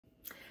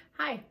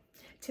Hi,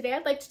 today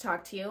I'd like to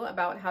talk to you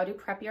about how to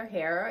prep your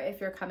hair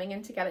if you're coming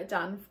in to get it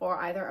done for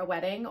either a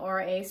wedding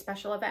or a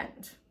special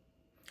event.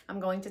 I'm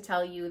going to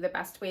tell you the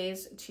best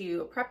ways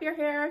to prep your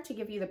hair to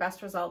give you the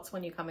best results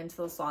when you come into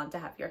the salon to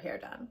have your hair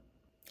done.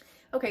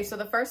 Okay, so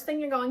the first thing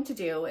you're going to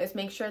do is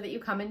make sure that you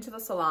come into the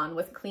salon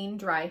with clean,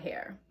 dry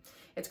hair.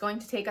 It's going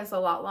to take us a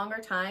lot longer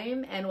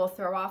time and will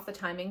throw off the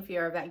timing for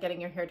your event,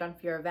 getting your hair done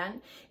for your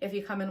event, if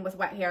you come in with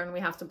wet hair and we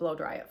have to blow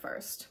dry it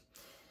first.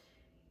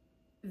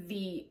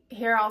 The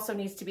hair also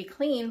needs to be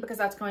clean because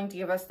that's going to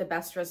give us the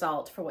best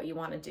result for what you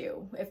want to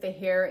do. If the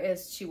hair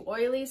is too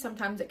oily,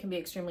 sometimes it can be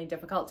extremely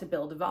difficult to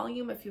build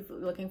volume if you're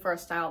looking for a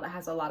style that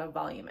has a lot of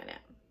volume in it.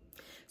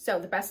 So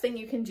the best thing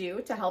you can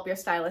do to help your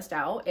stylist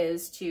out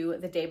is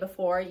the day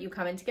before you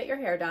come in to get your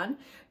hair done,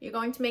 you're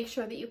going to make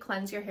sure that you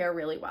cleanse your hair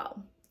really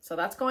well. So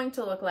that's going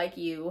to look like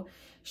you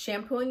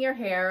shampooing your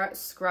hair,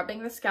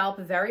 scrubbing the scalp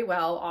very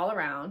well all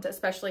around,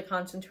 especially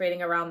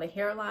concentrating around the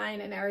hairline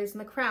and areas in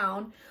the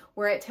crown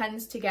where it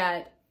tends to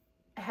get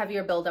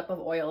heavier buildup of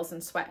oils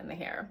and sweat in the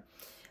hair.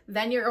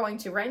 Then you're going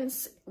to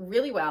rinse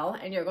really well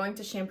and you're going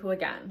to shampoo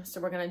again.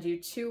 So we're going to do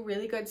 2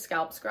 really good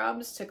scalp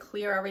scrubs to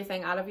clear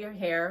everything out of your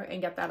hair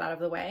and get that out of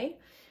the way.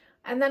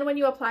 And then when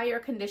you apply your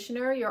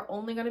conditioner, you're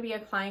only going to be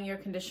applying your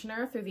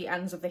conditioner through the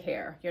ends of the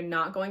hair. You're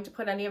not going to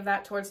put any of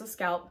that towards the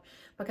scalp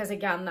because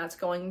again, that's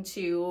going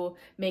to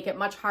make it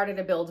much harder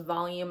to build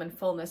volume and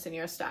fullness in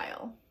your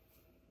style.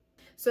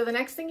 So the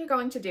next thing you're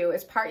going to do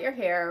is part your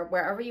hair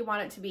wherever you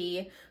want it to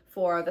be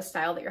for the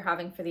style that you're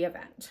having for the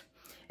event.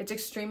 It's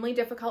extremely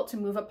difficult to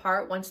move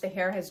apart once the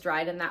hair has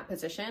dried in that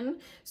position.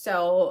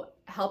 So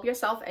help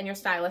yourself and your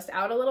stylist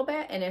out a little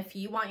bit. And if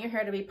you want your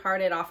hair to be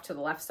parted off to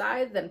the left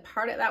side, then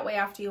part it that way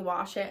after you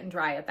wash it and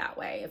dry it that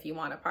way. If you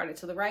want to part it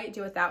to the right,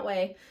 do it that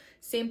way.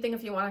 Same thing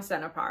if you want to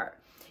center part.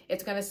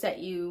 It's going to set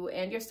you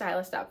and your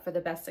stylist up for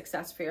the best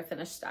success for your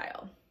finished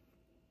style.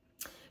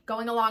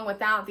 Going along with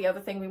that, the other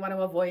thing we want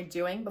to avoid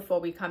doing before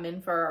we come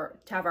in to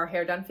have our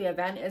hair done for the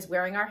event is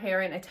wearing our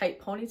hair in a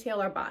tight ponytail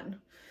or bun.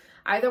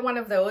 Either one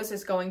of those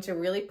is going to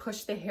really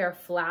push the hair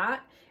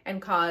flat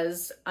and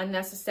cause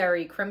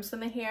unnecessary crimps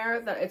in the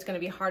hair that it's going to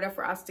be harder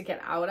for us to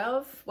get out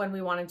of when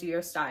we want to do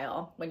your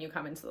style when you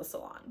come into the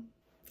salon.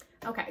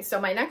 Okay,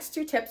 so my next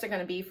 2 tips are going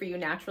to be for you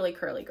naturally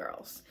curly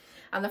girls.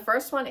 And the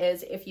first one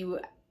is if you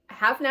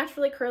have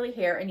naturally curly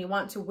hair and you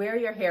want to wear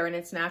your hair in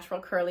its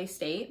natural curly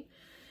state,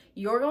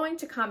 you're going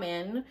to come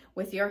in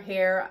with your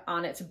hair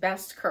on its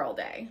best curl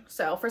day.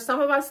 So for some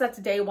of us, that's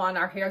day 1.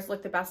 Our hairs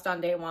look the best on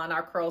day 1.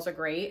 Our curls are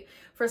great.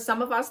 For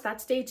some of us,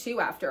 that's day 2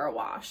 after a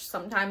wash.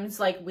 Sometimes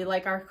we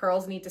like our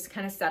curls need to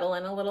kind of settle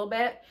in a little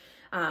bit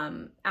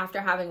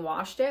after having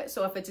washed it.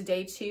 So if it's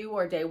day 2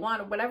 or day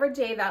 1, whatever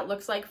day that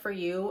looks like for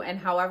you and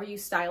however you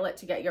style it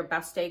to get your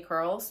best day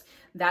curls,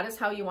 that is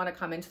how you want to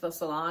come into the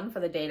salon for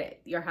the day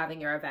that you're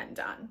having your event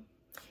done.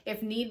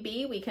 If need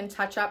be, we can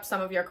touch up some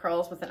of your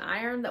curls with an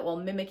iron that will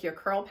mimic your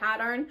curl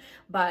pattern,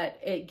 but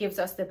it gives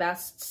us the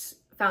best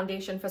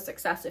foundation for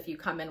success if you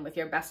come in with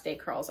your best day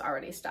curls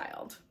already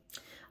styled.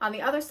 On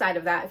the other side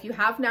of that, if you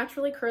have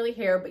naturally curly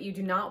hair, but you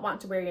do not want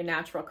to wear your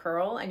natural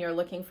curl and you're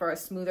looking for a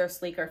smoother,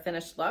 sleeker,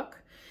 finished look,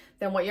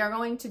 then what you're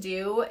going to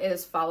do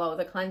is follow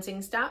the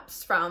cleansing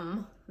steps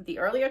from the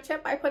earlier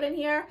tip I put in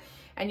here,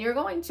 and you're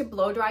going to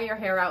blow dry your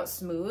hair out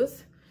smooth,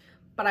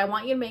 but I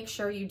want you to make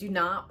sure you do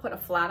not put a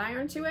flat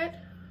iron to it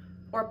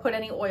or put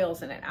any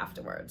oils in it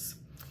afterwards.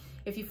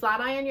 If you flat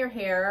iron your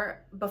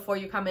hair before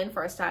you come in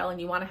for a style and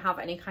you want to have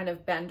any kind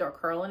of bend or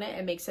curl in it,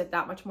 it makes it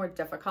that much more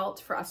difficult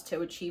for us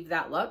to achieve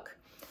that look.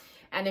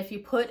 And if you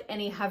put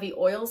any heavy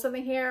oils in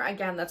the hair,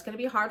 again, that's going to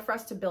be hard for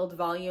us to build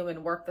volume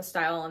and work the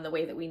style in the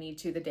way that we need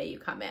to the day you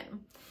come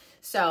in.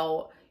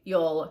 So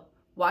you'll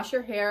wash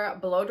your hair,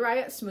 blow dry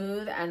it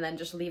smooth, and then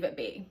just leave it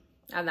be,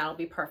 and that'll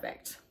be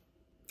perfect.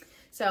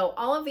 So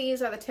all of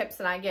these are the tips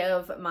that I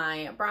give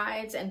my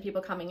brides and people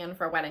coming in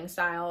for wedding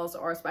styles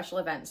or special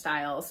event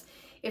styles.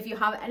 If you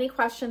have any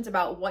questions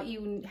about what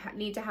you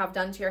need to have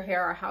done to your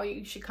hair or how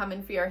you should come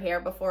in for your hair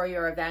before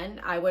your event,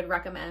 I would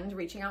recommend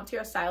reaching out to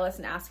your stylist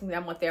and asking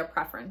them what their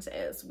preference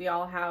is. We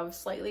all have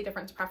slightly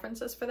different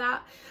preferences for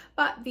that,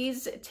 but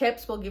these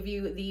tips will give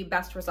you the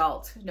best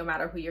result no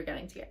matter who you're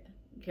getting to get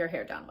your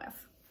hair done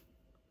with.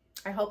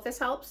 I hope this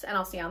helps, and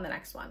I'll see you on the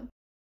next one.